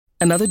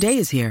Another day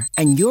is here,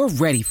 and you're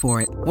ready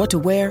for it. What to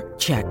wear?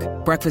 Check.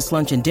 Breakfast,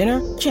 lunch, and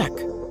dinner? Check.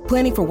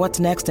 Planning for what's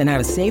next and how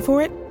to save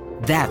for it?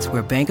 That's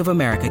where Bank of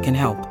America can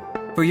help.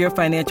 For your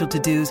financial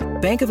to-dos,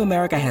 Bank of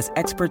America has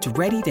experts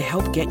ready to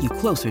help get you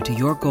closer to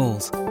your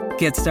goals.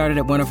 Get started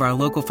at one of our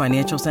local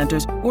financial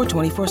centers or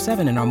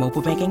 24/7 in our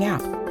mobile banking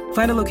app.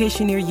 Find a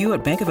location near you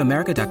at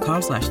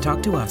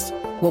bankofamerica.com/talktous.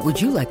 What would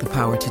you like the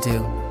power to do?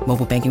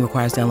 Mobile banking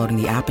requires downloading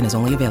the app and is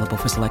only available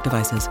for select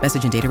devices.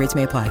 Message and data rates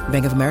may apply.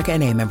 Bank of America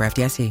N.A., member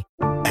FDIC.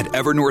 At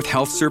Evernorth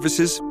Health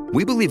Services,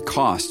 we believe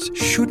costs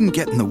shouldn't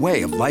get in the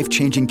way of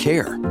life-changing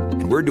care,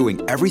 and we're doing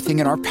everything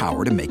in our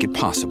power to make it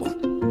possible.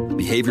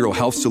 Behavioral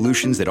health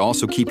solutions that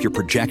also keep your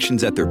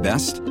projections at their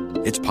best?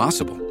 It's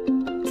possible.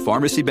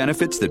 Pharmacy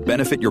benefits that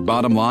benefit your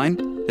bottom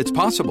line? It's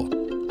possible.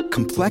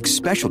 Complex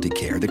specialty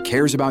care that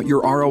cares about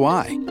your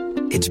ROI?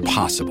 It's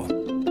possible.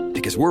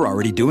 Because we're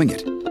already doing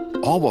it.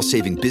 All while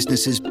saving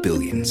businesses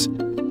billions.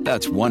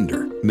 That's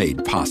Wonder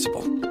made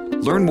possible.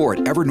 Learn more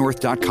at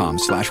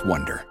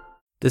evernorth.com/wonder.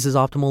 This is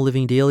Optimal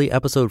Living Daily,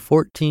 episode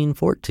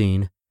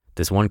 1414.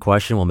 This one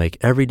question will make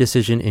every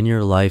decision in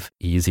your life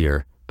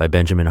easier, by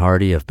Benjamin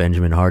Hardy of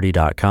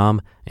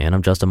benjaminhardy.com. And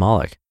I'm Justin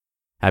Malik.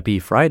 Happy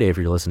Friday if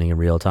you're listening in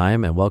real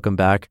time, and welcome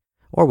back,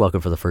 or welcome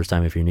for the first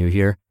time if you're new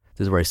here.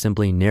 This is where I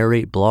simply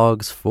narrate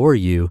blogs for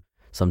you,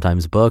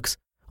 sometimes books,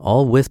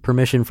 all with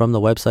permission from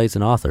the websites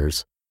and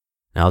authors.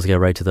 Now let's get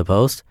right to the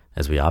post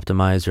as we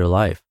optimize your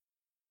life.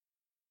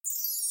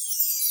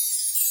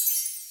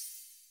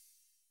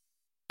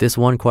 This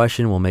one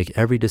question will make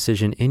every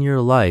decision in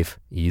your life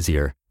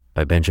easier,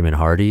 by Benjamin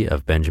Hardy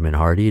of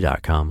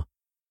benjaminhardy.com.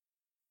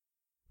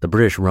 The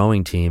British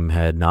rowing team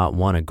had not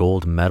won a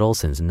gold medal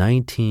since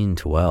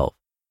 1912.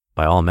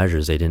 By all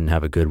measures, they didn't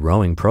have a good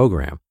rowing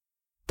program.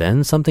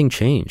 Then something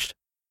changed.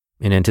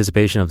 In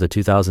anticipation of the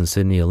 2000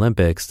 Sydney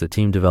Olympics, the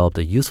team developed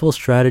a useful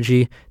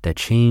strategy that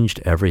changed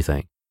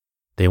everything.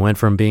 They went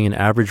from being an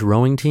average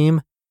rowing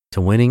team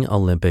to winning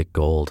Olympic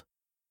gold.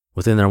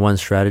 Within their one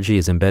strategy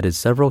is embedded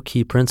several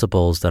key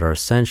principles that are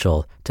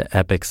essential to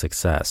epic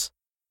success.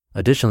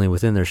 Additionally,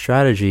 within their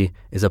strategy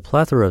is a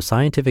plethora of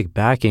scientific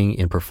backing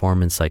in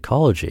performance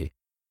psychology.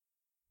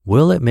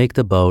 Will it make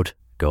the boat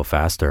go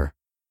faster?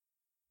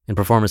 In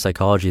performance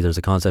psychology, there's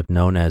a concept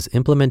known as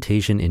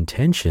implementation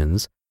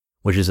intentions,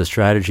 which is a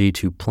strategy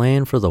to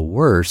plan for the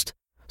worst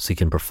so you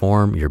can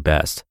perform your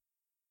best.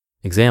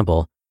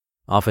 Example,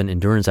 often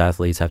endurance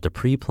athletes have to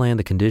pre-plan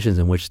the conditions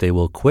in which they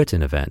will quit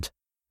an event.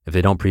 If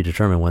they don't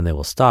predetermine when they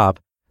will stop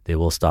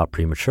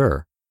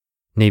premature.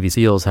 Navy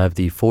SEALs have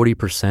the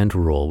 40%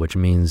 rule, which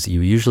means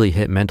you usually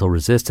hit mental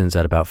resistance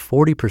at about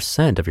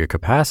 40% of your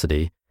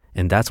capacity,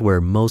 and that's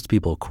where most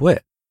people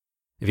quit.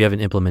 If you have an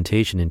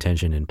implementation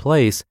intention in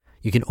place,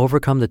 you can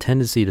overcome the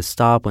tendency to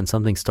stop when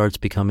something starts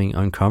becoming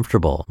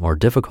uncomfortable or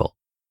difficult.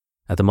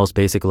 At the most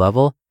basic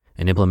level,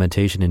 an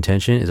implementation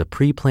intention is a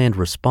pre-planned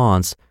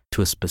response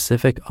to a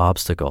specific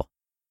obstacle.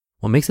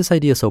 What makes this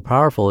idea so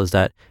powerful is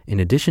that in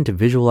addition to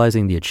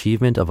visualizing the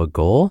achievement of a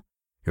goal,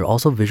 you're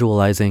also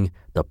visualizing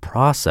the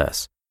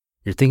process.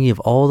 You're thinking of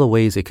all the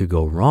ways it could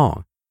go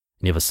wrong,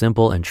 and you have a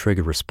simple and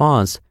triggered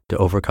response to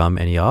overcome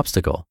any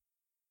obstacle.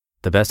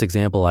 The best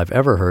example I've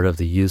ever heard of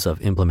the use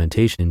of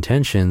implementation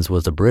intentions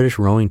was the British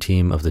rowing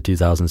team of the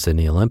 2000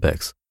 Sydney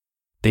Olympics.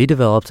 They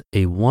developed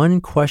a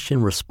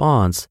one-question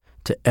response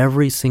to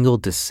every single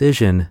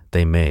decision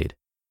they made.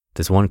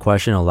 This one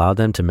question allowed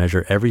them to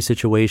measure every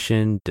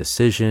situation,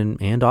 decision,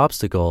 and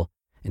obstacle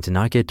and to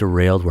not get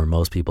derailed where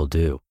most people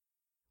do.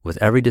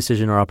 With every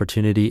decision or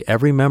opportunity,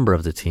 every member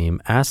of the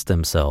team asked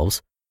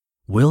themselves,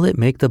 will it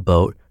make the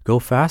boat go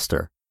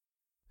faster?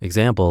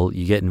 Example,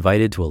 you get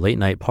invited to a late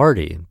night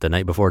party the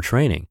night before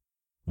training.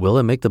 Will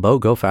it make the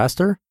boat go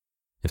faster?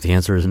 If the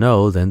answer is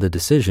no, then the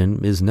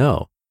decision is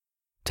no.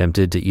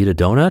 Tempted to eat a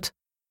donut?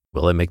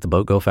 Will it make the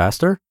boat go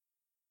faster?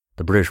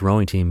 The British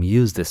rowing team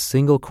used this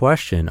single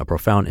question, a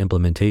profound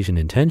implementation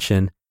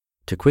intention,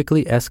 to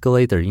quickly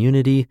escalate their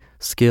unity,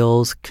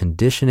 skills,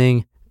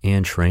 conditioning,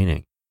 and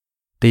training.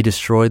 They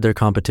destroyed their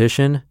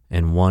competition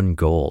and won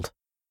gold.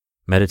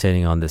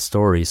 Meditating on this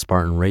story,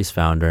 Spartan Race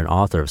founder and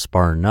author of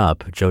Spartan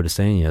Up, Joe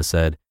DeSania,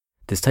 said,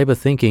 "This type of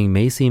thinking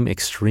may seem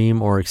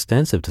extreme or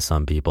extensive to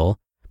some people,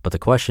 but the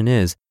question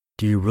is,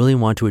 do you really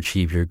want to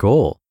achieve your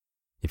goal?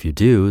 If you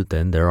do,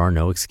 then there are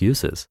no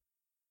excuses.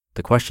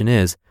 The question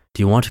is,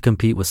 do you want to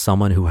compete with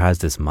someone who has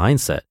this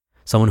mindset,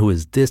 someone who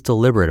is this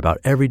deliberate about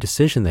every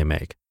decision they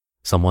make,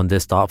 someone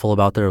this thoughtful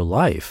about their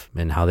life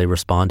and how they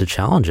respond to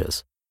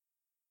challenges?"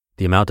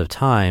 The amount of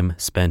time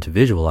spent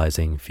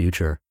visualizing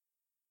future.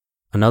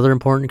 Another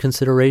important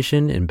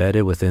consideration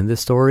embedded within this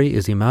story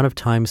is the amount of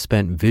time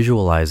spent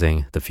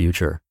visualizing the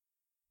future.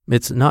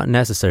 It's not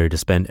necessary to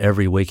spend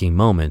every waking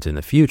moment in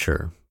the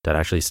future. That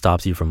actually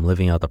stops you from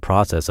living out the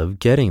process of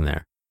getting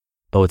there.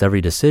 But with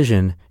every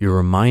decision, you're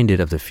reminded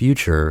of the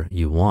future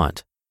you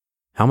want.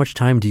 How much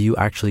time do you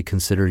actually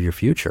consider your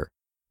future?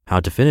 How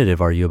definitive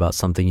are you about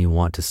something you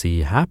want to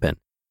see happen?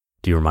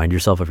 Do you remind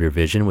yourself of your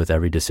vision with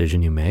every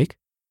decision you make?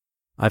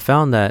 I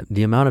found that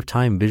the amount of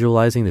time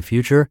visualizing the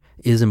future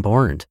is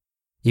important.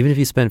 Even if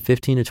you spend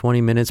 15 to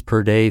 20 minutes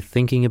per day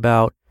thinking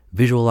about,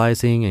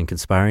 visualizing, and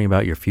conspiring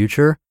about your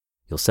future,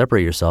 you'll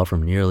separate yourself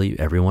from nearly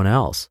everyone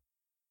else.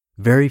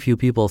 Very few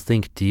people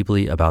think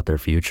deeply about their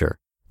future.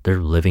 They're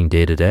living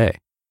day to day.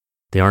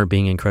 They aren't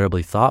being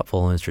incredibly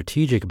thoughtful and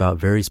strategic about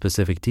very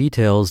specific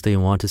details they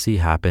want to see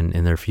happen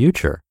in their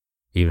future,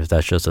 even if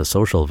that's just a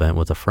social event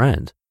with a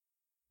friend.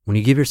 When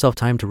you give yourself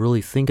time to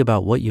really think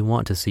about what you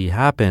want to see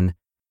happen,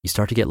 you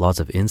start to get lots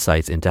of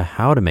insights into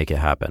how to make it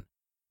happen.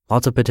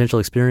 Lots of potential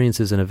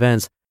experiences and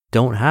events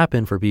don't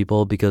happen for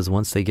people because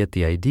once they get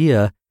the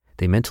idea,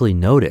 they mentally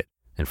note it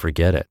and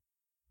forget it.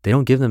 They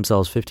don't give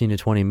themselves 15 to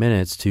 20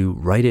 minutes to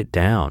write it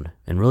down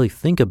and really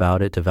think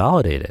about it to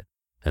validate it.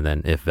 And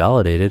then if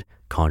validated,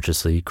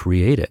 consciously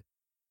create it.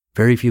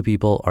 Very few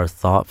people are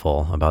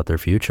thoughtful about their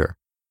future.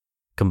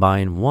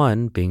 Combine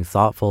 1, being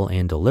thoughtful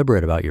and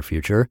deliberate about your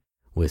future,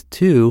 with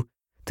 2,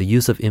 the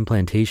use of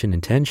implantation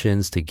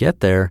intentions to get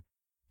there,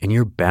 and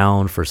you're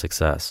bound for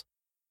success.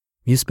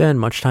 You spend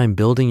much time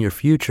building your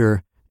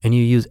future, and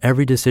you use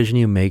every decision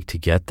you make to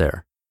get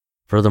there.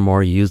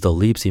 Furthermore, you use the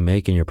leaps you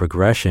make in your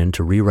progression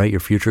to rewrite your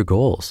future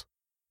goals.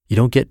 You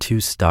don't get too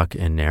stuck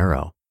and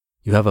narrow.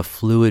 You have a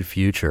fluid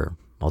future,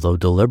 although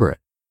deliberate.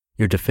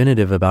 You're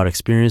definitive about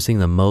experiencing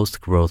the most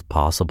growth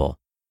possible.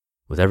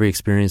 With every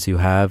experience you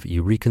have,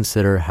 you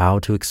reconsider how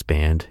to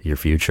expand your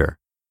future.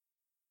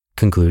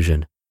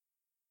 Conclusion.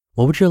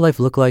 What would your life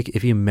look like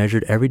if you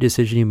measured every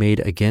decision you made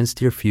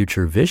against your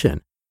future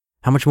vision?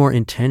 How much more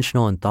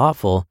intentional and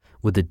thoughtful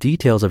would the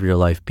details of your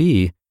life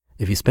be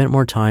if you spent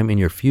more time in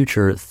your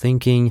future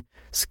thinking,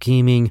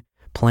 scheming,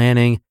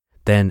 planning,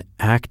 than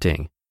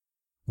acting?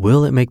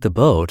 Will it make the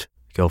boat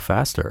go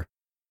faster?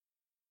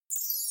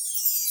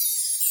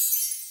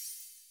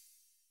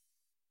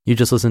 You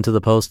just listened to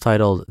the post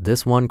titled,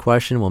 "This One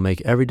Question Will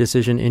Make Every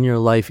Decision in Your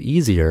Life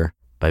Easier"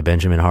 by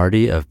Benjamin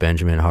Hardy of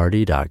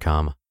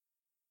benjaminhardy.com.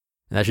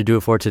 And that should do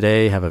it for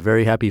today. Have a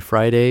very happy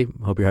Friday.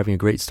 Hope you're having a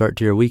great start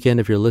to your weekend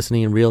if you're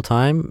listening in real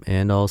time,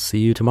 and I'll see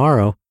you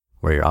tomorrow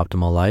where your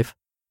optimal life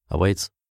awaits.